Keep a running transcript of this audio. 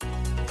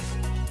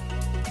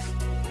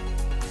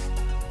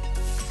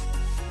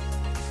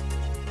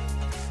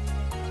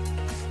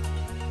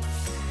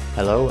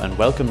Hello and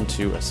welcome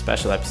to a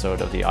special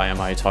episode of the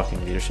IMI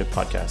Talking Leadership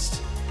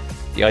podcast.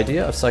 The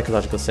idea of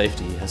psychological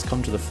safety has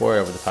come to the fore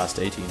over the past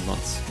 18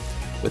 months.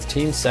 With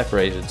teams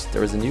separated,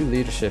 there is a new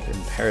leadership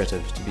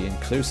imperative to be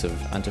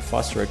inclusive and to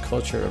foster a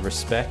culture of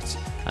respect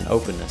and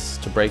openness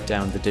to break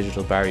down the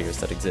digital barriers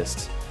that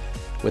exist.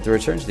 With the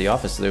return to the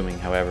office looming,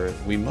 however,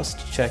 we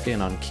must check in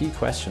on key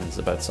questions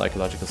about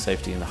psychological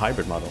safety in the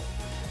hybrid model.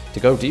 To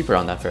go deeper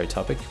on that very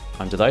topic,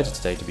 I'm delighted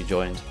today to be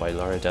joined by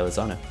Laura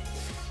Dell'Izzana.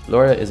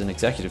 Laura is an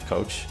executive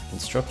coach,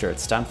 instructor at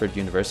Stanford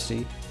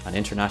University, an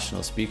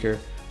international speaker,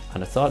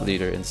 and a thought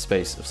leader in the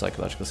space of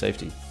psychological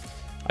safety.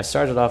 I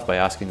started off by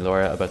asking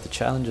Laura about the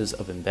challenges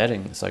of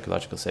embedding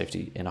psychological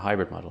safety in a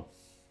hybrid model.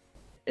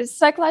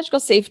 Psychological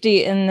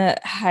safety in the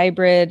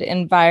hybrid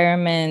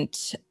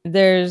environment,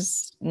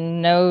 there's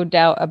no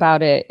doubt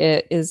about it.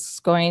 It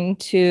is going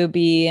to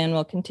be and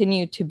will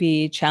continue to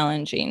be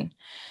challenging.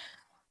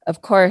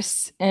 Of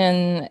course,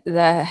 in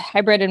the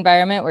hybrid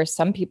environment where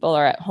some people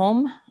are at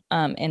home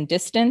and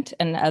distant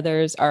and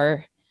others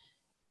are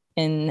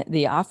in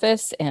the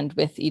office and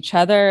with each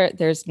other,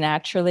 there's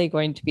naturally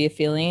going to be a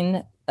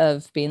feeling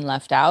of being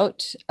left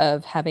out,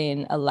 of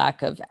having a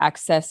lack of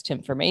access to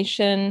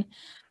information,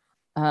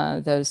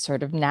 those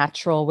sort of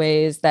natural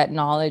ways that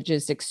knowledge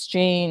is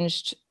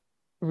exchanged,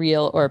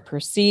 real or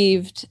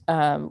perceived,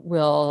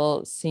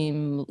 will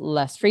seem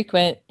less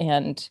frequent,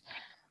 and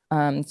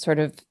sort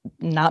of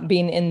not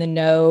being in the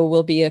know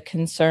will be a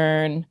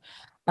concern.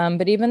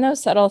 But even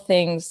those subtle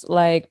things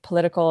like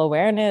political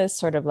awareness,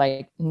 sort of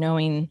like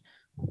knowing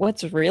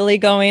what's really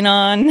going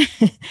on,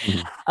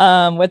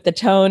 what the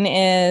tone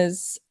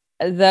is,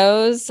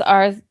 those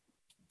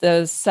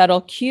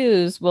subtle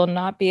cues will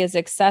not be as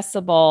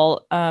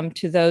accessible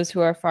to those who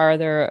are far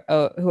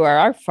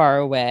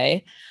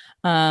away,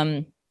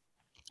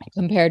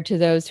 compared to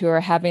those who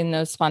are having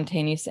those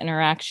spontaneous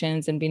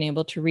interactions and being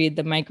able to read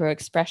the micro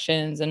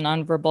expressions and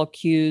nonverbal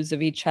cues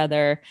of each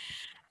other.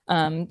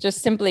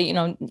 Just simply,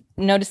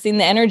 noticing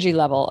the energy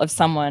level of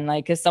someone,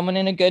 like, is someone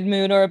in a good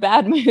mood or a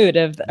bad mood?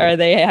 Are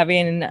they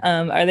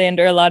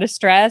under a lot of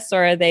stress,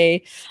 or are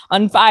they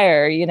on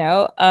fire?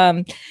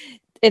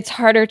 It's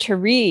harder to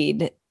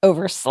read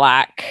over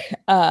Slack.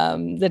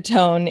 The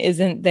tone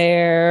isn't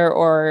there,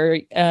 or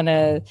on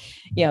a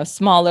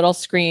small little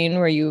screen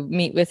where you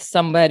meet with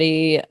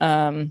somebody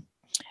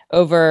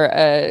over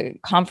a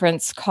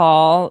conference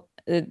call.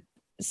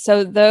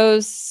 So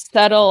those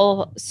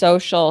subtle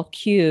social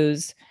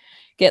cues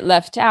get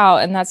left out,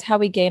 and that's how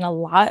we gain a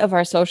lot of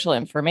our social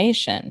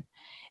information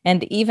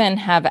and even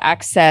have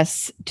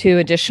access to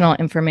additional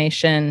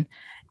information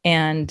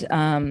and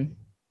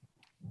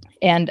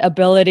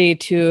ability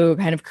to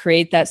kind of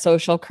create that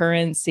social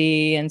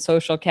currency and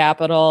social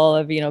capital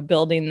of,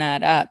 building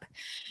that up.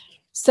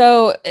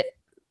 So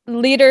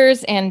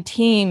leaders and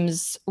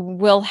teams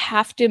will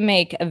have to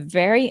make a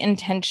very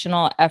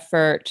intentional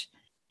effort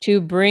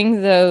to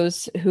bring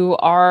those who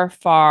are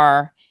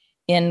far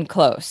in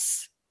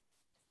close.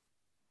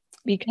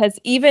 Because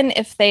even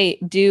if they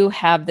do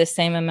have the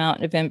same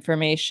amount of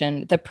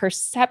information, the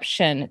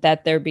perception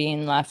that they're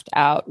being left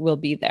out will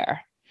be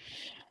there.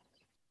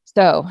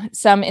 So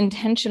some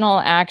intentional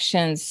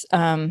actions,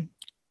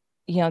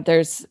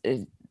 there's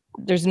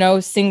no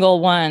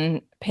single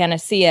one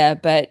panacea,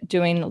 but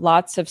doing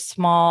lots of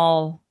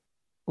small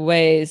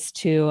ways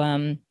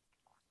to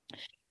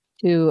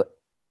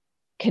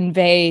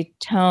convey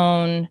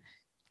tone,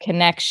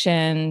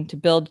 connection, to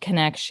build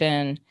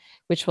connection,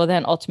 which will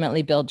then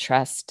ultimately build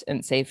trust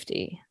and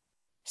safety.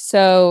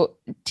 So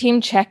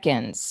team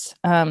check-ins,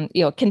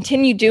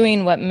 continue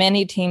doing what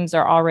many teams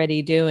are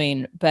already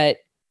doing, but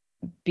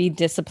be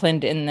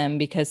disciplined in them,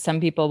 because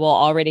some people will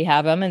already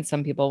have them and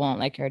some people won't,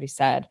 like I already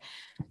said.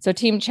 So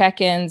team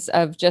check-ins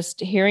of just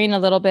hearing a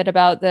little bit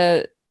about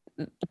the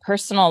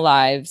personal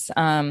lives,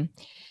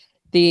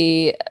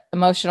 the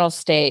emotional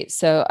state.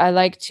 So I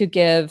like to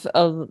give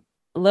a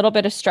little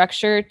bit of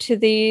structure to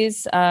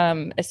these,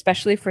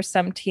 especially for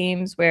some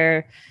teams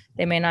where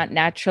they may not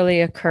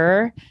naturally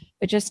occur,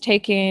 but just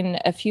taking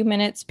a few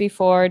minutes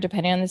before,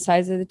 depending on the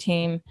size of the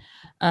team,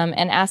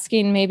 and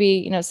asking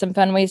maybe, some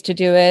fun ways to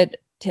do it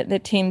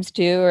that teams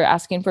do, or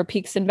asking for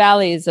peaks and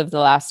valleys of the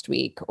last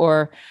week,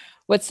 or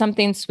what's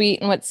something sweet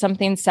and what's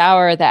something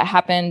sour that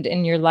happened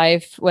in your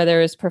life,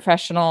 whether it's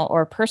professional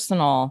or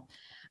personal.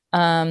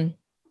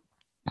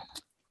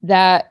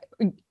 That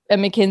at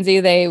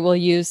McKinsey, they will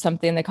use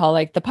something they call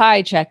like the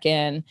PI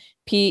check-in,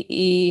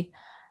 PEI.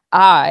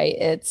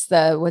 It's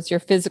what's your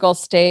physical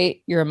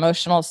state, your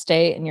emotional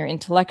state, and your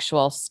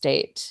intellectual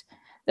state.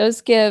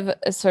 Those give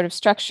a sort of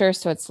structure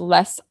so it's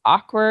less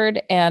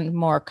awkward and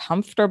more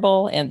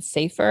comfortable and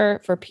safer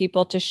for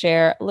people to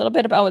share a little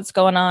bit about what's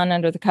going on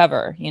under the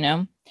cover,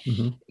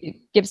 Mm-hmm. It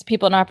gives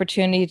people an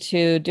opportunity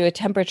to do a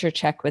temperature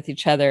check with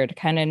each other, to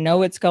kind of know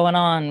what's going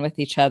on with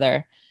each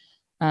other.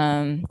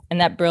 And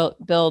that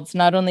builds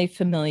not only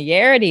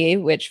familiarity,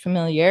 which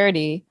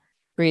familiarity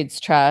breeds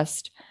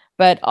trust,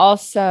 but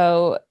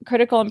also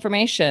critical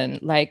information,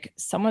 like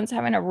someone's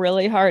having a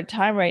really hard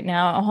time right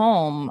now at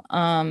home.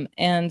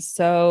 And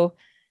so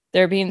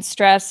They're being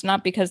stressed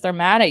not because they're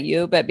mad at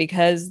you, but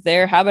because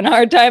they're having a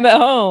hard time at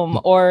home,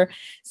 or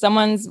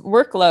someone's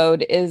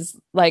workload is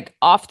like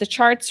off the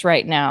charts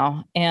right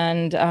now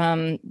and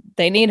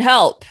they need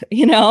help,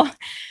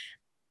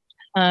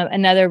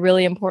 Another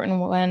really important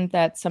one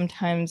that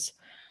sometimes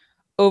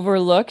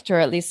overlooked or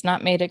at least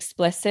not made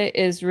explicit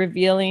is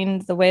revealing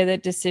the way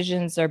that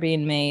decisions are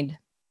being made.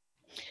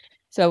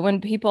 So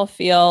when people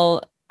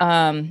feel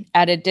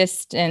at a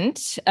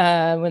distant,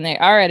 when they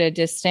are at a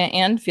distant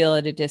and feel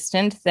at a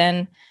distant,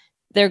 then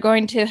they're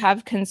going to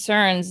have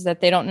concerns that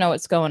they don't know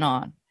what's going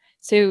on.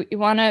 So you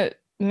want to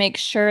make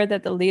sure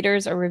that the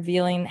leaders are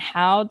revealing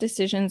how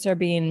decisions are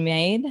being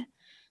made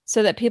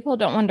so that people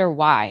don't wonder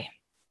why.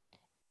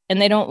 And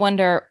they don't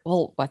wonder,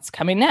 well, what's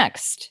coming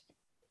next?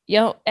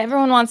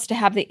 Everyone wants to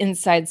have the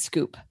inside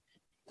scoop.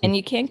 And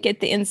you can't get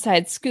the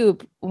inside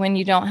scoop when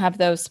you don't have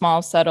those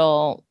small,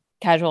 subtle,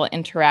 casual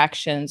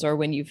interactions or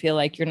when you feel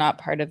like you're not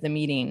part of the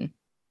meeting.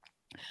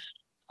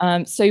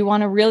 So you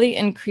want to really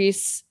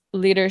increase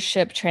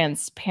leadership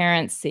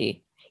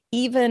transparency,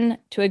 even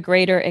to a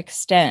greater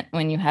extent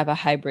when you have a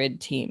hybrid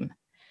team.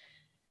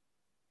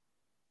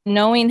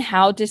 Knowing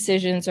how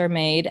decisions are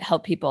made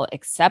help people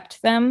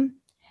accept them.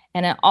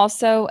 And it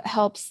also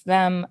helps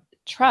them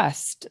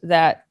trust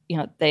that,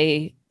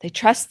 they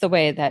trust the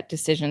way that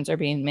decisions are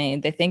being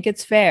made. They think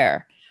it's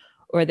fair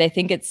or they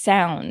think it's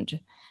sound.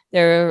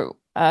 There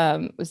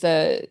was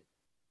a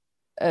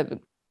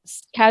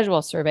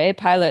casual survey,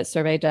 pilot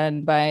survey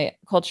done by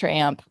Culture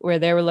Amp, where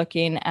they were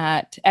looking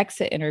at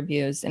exit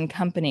interviews in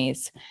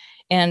companies.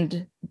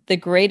 And the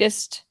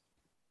greatest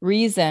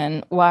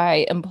reason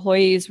why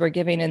employees were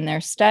giving in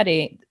their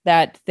study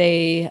that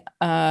they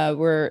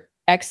were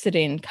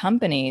exiting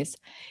companies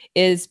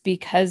is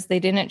because they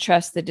didn't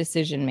trust the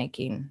decision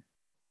making,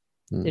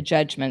 the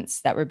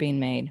judgments that were being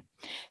made.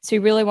 So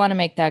you really want to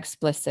make that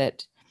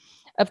explicit.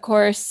 Of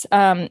course,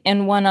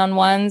 in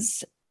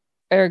one-on-ones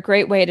are a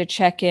great way to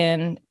check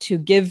in, to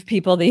give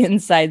people the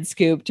inside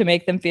scoop, to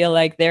make them feel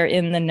like they're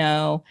in the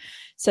know,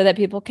 so that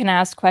people can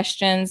ask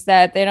questions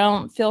that they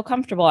don't feel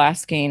comfortable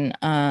asking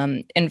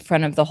in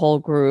front of the whole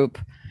group,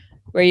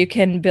 where you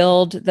can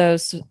build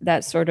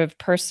that sort of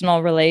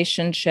personal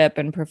relationship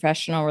and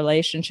professional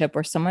relationship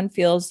where someone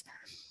feels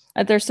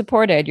that they're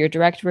supported. Your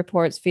direct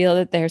reports feel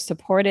that they're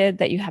supported,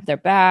 that you have their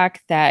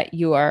back, that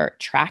you are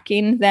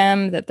tracking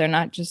them, that they're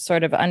not just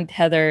sort of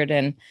untethered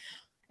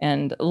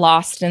and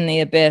lost in the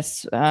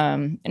abyss,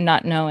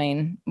 not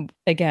knowing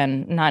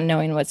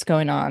what's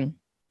going on.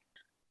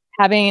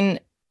 Having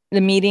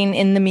the meeting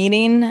in the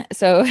meeting.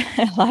 So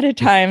a lot of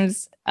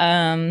times,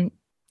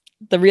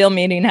 the real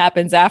meeting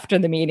happens after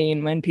the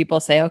meeting when people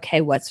say,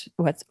 okay, what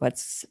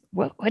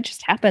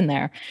just happened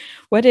there?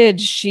 What did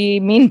she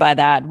mean by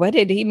that? What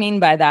did he mean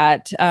by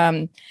that?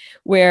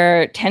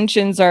 Where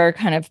tensions are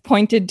kind of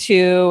pointed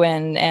to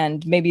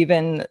and maybe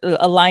even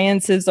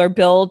alliances are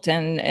built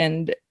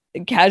and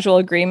casual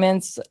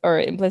agreements or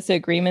implicit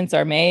agreements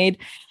are made.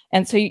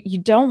 And so you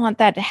don't want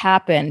that to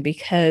happen,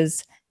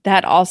 because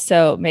that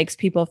also makes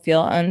people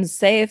feel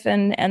unsafe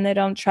and they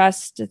don't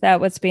trust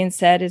that what's being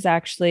said is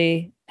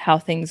actually how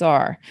things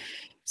are.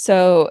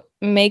 So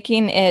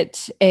making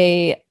it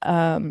a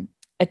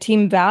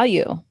team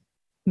value,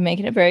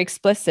 making it very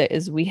explicit,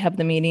 is we have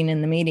the meeting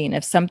in the meeting.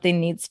 If something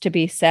needs to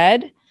be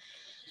said,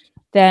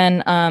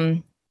 then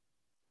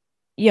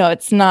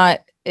it's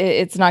not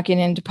getting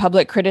into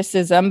public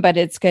criticism, but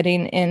it's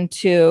getting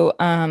into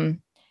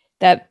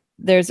that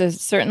there's a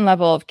certain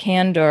level of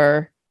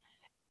candor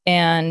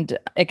and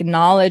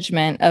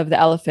acknowledgement of the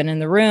elephant in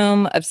the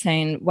room, of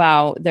saying,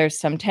 wow, there's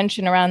some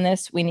tension around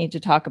this. We need to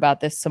talk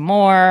about this some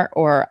more,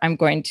 or I'm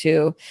going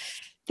to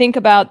think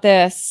about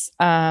this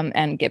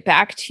and get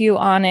back to you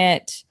on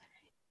it.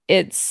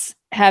 It's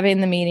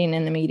having the meeting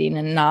in the meeting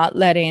and not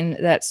letting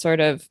that sort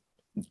of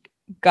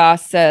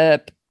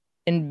gossip,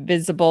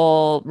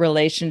 invisible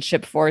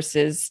relationship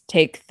forces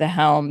take the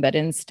helm, but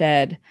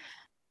instead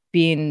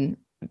being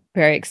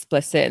very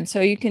explicit. And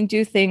so you can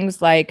do things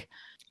like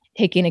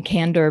taking a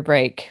candor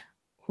break,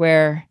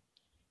 where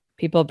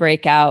people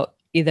break out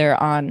either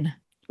on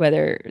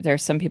whether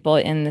there's some people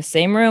in the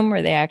same room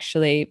where they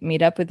actually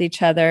meet up with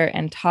each other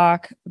and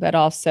talk, but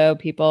also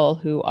people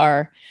who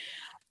are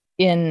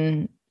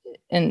in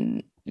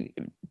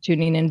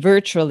tuning in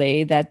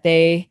virtually, that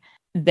they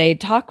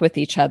talk with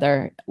each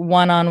other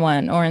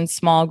one-on-one or in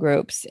small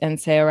groups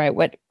and say, all right,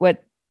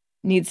 what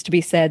needs to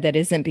be said that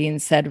isn't being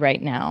said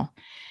right now?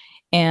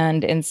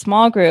 And in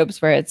small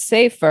groups where it's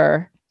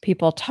safer,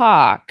 people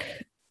talk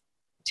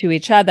to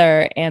each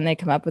other and they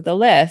come up with a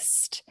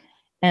list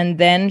and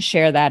then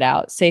share that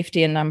out,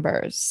 safety in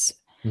numbers.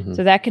 Mm-hmm.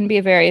 So that can be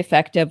a very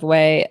effective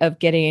way of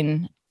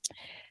getting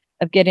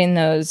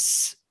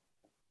those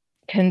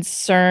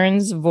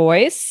concerns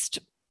voiced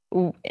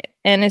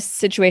in a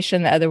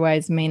situation that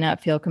otherwise may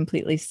not feel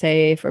completely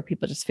safe, or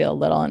people just feel a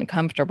little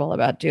uncomfortable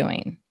about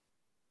doing.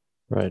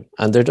 Right.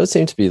 And there does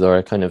seem to be,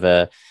 Laura, kind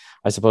of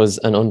I suppose,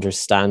 an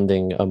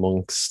understanding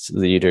amongst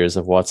leaders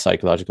of what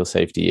psychological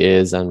safety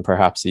is, and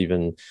perhaps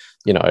even,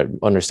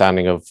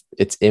 understanding of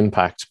its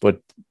impact. But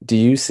Do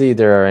you see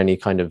there are any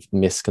kind of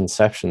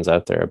misconceptions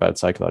out there about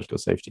psychological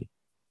safety?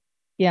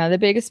 Yeah, the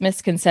biggest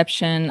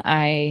misconception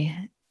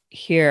I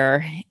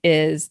hear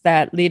is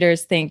that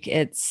leaders think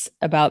it's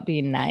about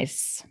being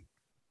nice.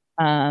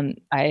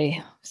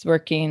 I was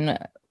working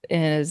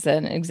as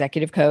an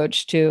executive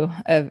coach to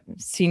a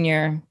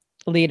senior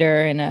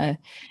leader in a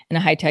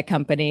high tech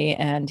company,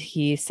 and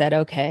he said,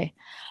 "Okay,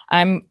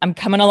 I'm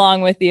coming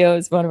along with you." It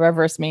was one of our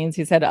first meetings.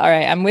 He said, "All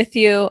right, I'm with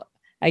you.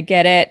 I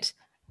get it,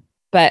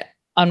 but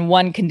on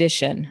one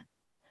condition: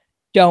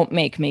 don't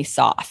make me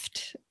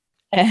soft."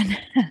 And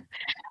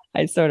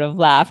I sort of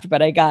laughed,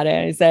 but I got it.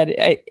 I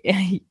said,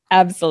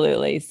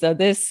 absolutely. So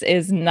this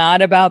is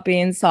not about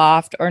being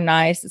soft or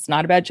nice. It's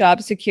not about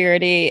job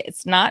security.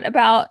 It's not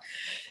about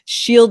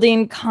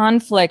shielding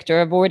conflict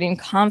or avoiding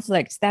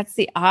conflict. That's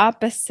the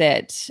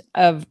opposite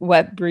of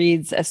what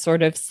breeds a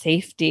sort of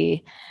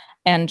safety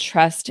and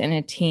trust in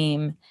a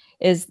team,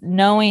 is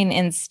knowing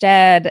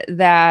instead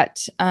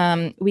that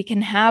we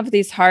can have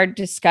these hard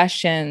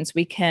discussions.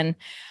 We can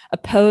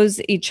oppose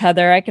each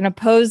other. I can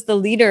oppose the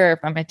leader if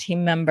I'm a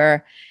team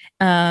member.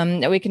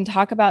 We can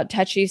talk about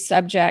touchy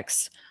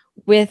subjects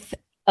with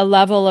a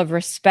level of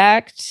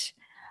respect,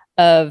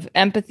 of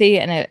empathy,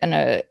 and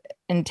a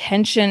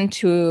intention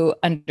to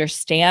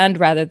understand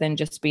rather than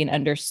just being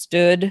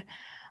understood,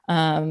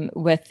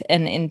 with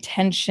an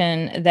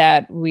intention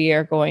that we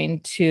are going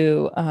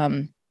to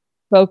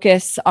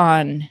focus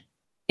on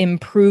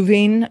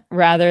improving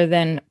rather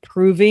than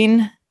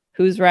proving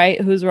who's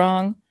right, who's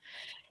wrong.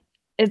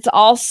 It's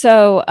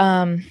also,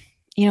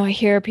 I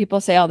hear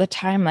people say all the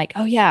time, like,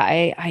 oh, yeah,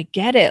 I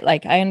get it.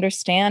 Like, I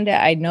understand it.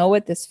 I know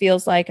what this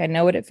feels like. I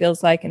know what it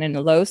feels like. And in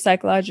a low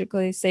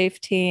psychologically safe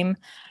team,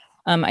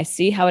 I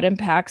see how it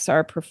impacts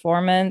our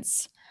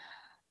performance,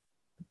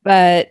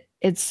 but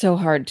it's so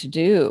hard to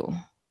do.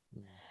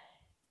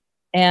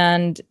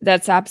 And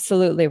that's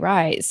absolutely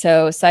right.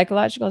 So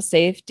psychological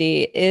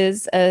safety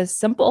is a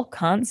simple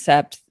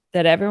concept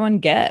that everyone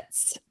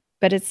gets,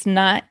 but it's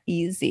not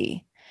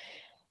easy.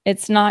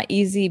 It's not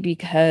easy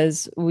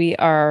because we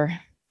are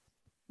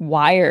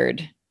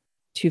wired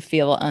to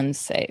feel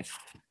unsafe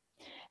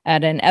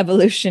at an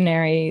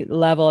evolutionary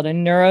level, at a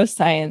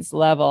neuroscience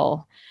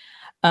level.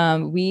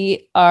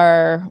 We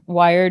are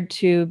wired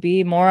to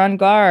be more on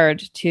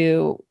guard,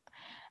 to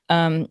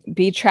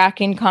be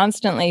tracking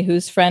constantly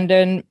who's friend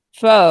and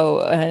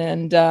foe,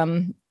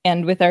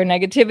 and with our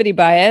negativity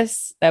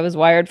bias, that was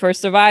wired for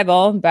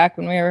survival back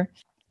when we were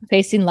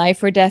facing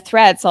life or death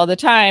threats all the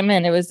time,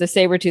 and it was the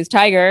saber-toothed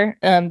tiger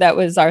that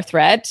was our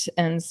threat.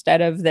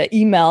 Instead of the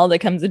email that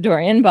comes into our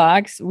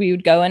inbox, we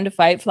would go into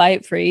fight,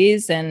 flight,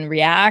 freeze, and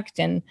react,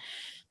 and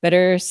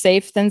better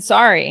safe than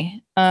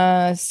sorry.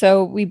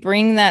 So we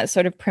bring that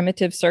sort of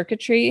primitive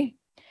circuitry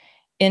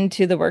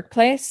into the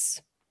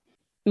workplace.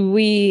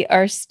 We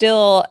are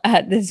still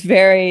at this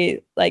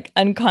very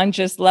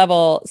unconscious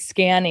level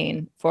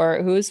scanning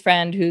for who's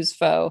friend, who's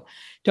foe.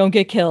 Don't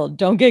get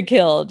killed,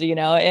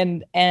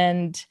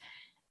 and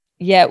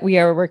yet we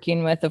are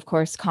working with, of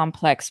course,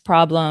 complex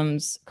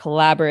problems,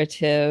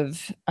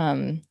 collaborative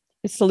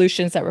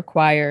solutions that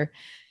require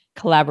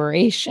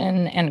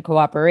collaboration and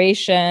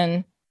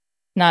cooperation,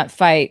 not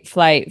fight,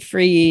 flight,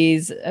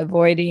 freeze,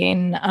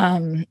 avoiding,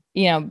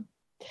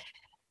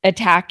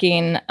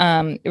 attacking.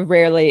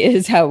 Rarely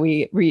is how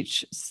we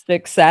reach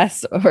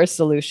success or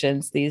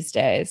solutions these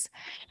days.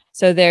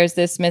 So there's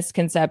this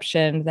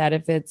misconception that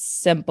if it's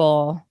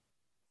simple,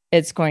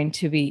 it's going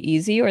to be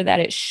easy, or that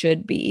it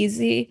should be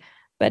easy,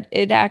 but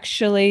it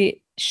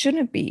actually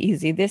shouldn't be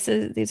easy.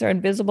 These are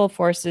invisible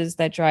forces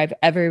that drive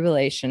every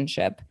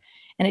relationship,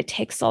 and it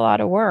takes a lot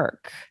of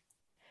work,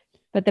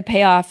 but the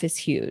payoff is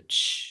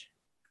huge.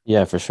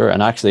 Yeah, for sure.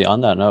 And actually,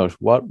 on that note,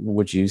 what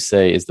would you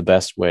say is the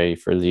best way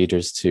for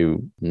leaders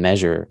to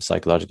measure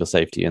psychological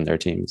safety in their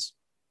teams?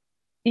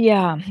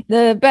 Yeah,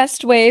 the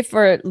best way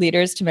for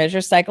leaders to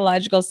measure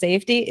psychological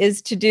safety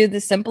is to do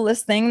the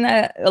simplest thing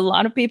that a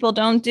lot of people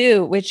don't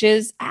do, which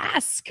is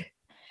ask.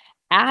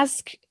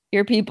 Ask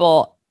your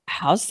people,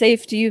 how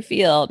safe do you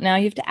feel? Now,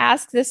 you have to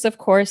ask this, of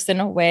course,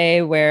 in a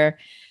way where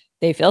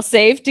they feel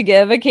safe to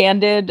give a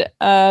candid,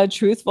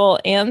 truthful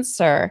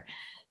answer.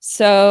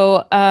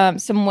 So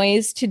some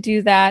ways to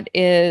do that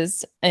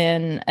is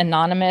in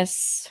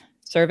anonymous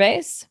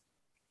surveys.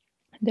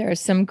 There are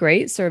some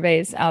great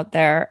surveys out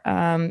there.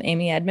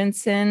 Amy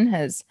Edmondson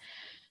has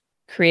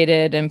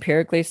created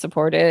empirically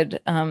supported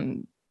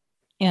and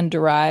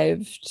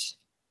derived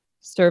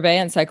survey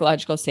on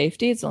psychological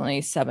safety. It's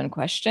only 7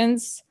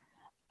 questions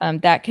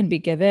that can be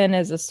given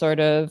as a sort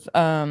of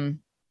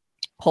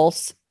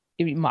pulse,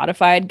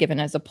 modified, given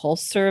as a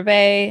pulse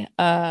survey,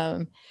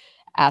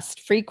 asked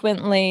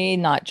frequently,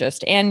 not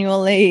just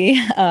annually.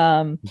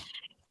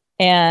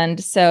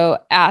 And so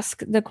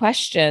ask the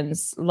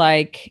questions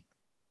like,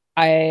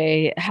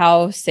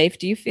 how safe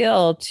do you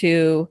feel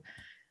to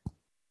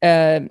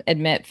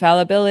admit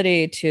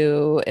fallibility?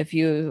 To, if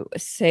you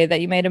say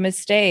that you made a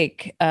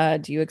mistake,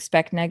 do you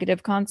expect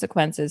negative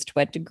consequences? To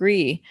what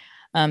degree?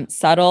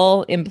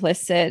 subtle,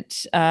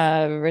 implicit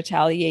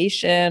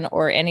retaliation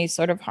or any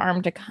sort of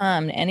harm to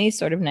come, any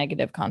sort of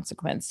negative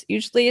consequence.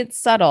 Usually it's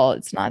subtle.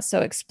 It's not so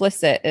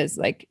explicit as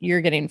like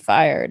you're getting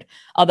fired.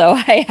 Although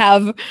I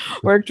have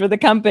worked with a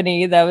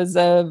company that was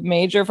a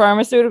major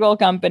pharmaceutical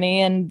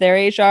company, and their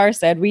HR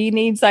said, we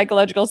need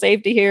psychological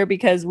safety here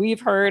because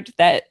we've heard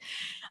that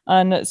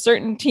on a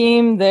certain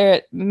team,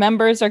 their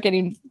members are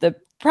getting the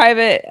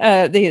primary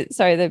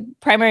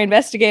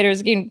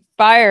investigators getting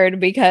fired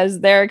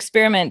because their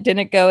experiment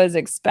didn't go as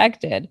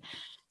expected.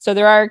 So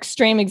there are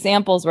extreme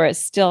examples where it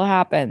still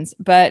happens,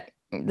 but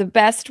the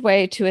best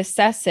way to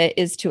assess it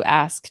is to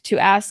ask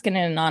in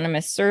an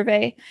anonymous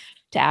survey,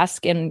 to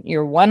ask in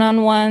your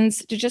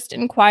one-on-ones, to just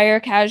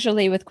inquire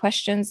casually with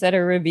questions that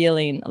are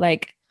revealing.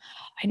 Like,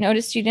 I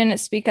noticed you didn't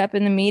speak up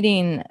in the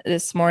meeting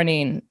this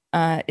morning.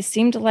 It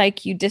seemed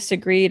like you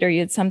disagreed or you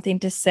had something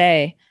to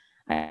say.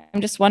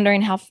 I'm just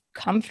wondering how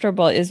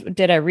comfortable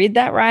did I read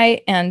that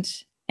right? And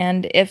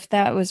if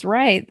that was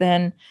right,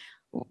 then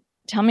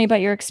tell me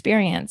about your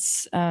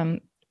experience. Were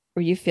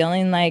you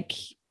feeling like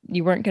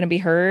you weren't going to be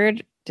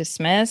heard,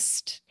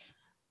 dismissed,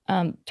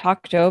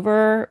 talked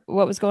over?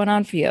 What was going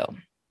on for you?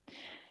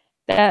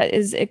 That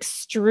is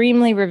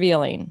extremely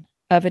revealing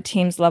of a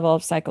team's level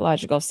of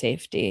psychological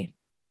safety.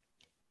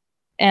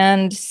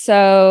 And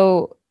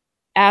so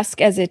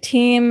ask as a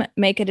team,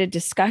 make it a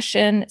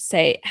discussion,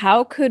 say,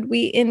 how could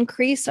we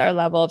increase our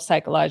level of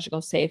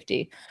psychological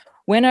safety?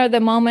 When are the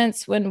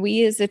moments when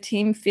we as a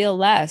team feel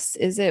less?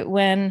 Is it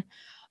when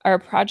our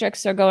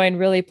projects are going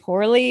really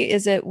poorly?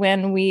 Is it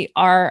when we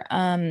are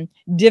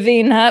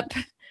divvying up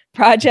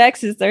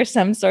projects? Is there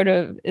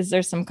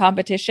some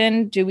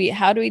competition?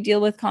 How do we deal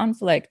with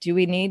conflict? Do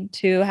we need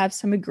to have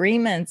some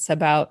agreements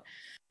about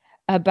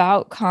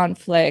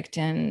conflict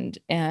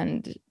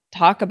and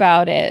talk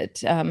about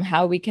it,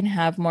 how we can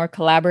have more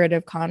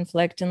collaborative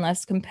conflict and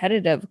less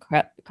competitive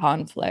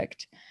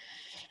conflict?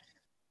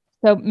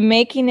 So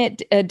making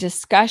it a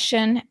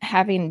discussion,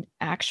 having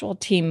actual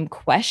team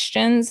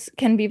questions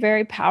can be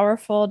very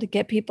powerful to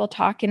get people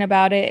talking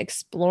about it,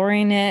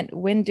 exploring it.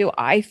 When do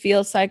I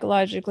feel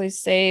psychologically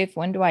safe?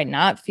 When do I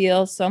not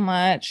feel so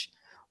much?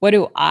 What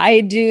do I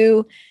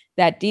do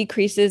that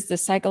decreases the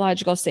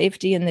psychological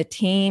safety in the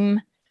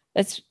team?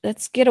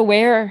 Let's get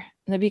aware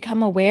and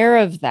become aware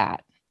of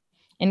that.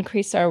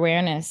 Increase our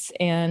awareness.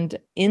 And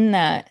in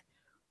that,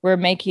 we're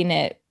making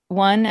it,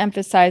 one,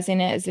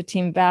 emphasizing it as a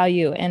team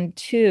value, and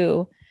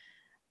two,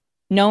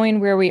 knowing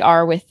where we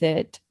are with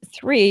it.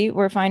 Three,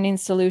 we're finding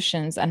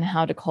solutions on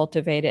how to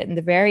cultivate it. And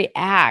the very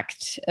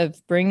act of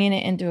bringing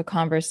it into a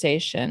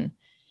conversation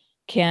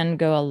can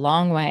go a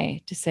long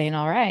way to saying,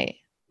 all right,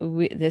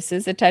 this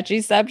is a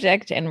touchy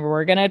subject and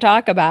we're going to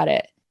talk about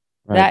it.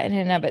 Right. That in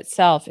and of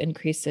itself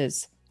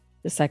increases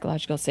the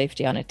psychological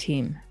safety on a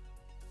team.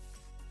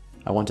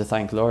 I want to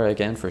thank Laura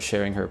again for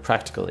sharing her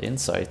practical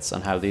insights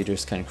on how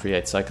leaders can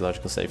create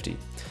psychological safety.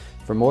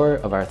 For more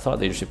of our thought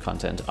leadership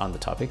content on the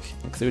topic,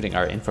 including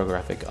our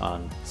infographic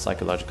on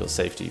psychological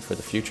safety for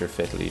the future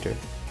fit leader,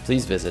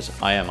 please visit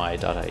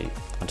imi.ie.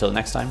 Until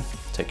next time,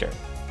 take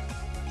care.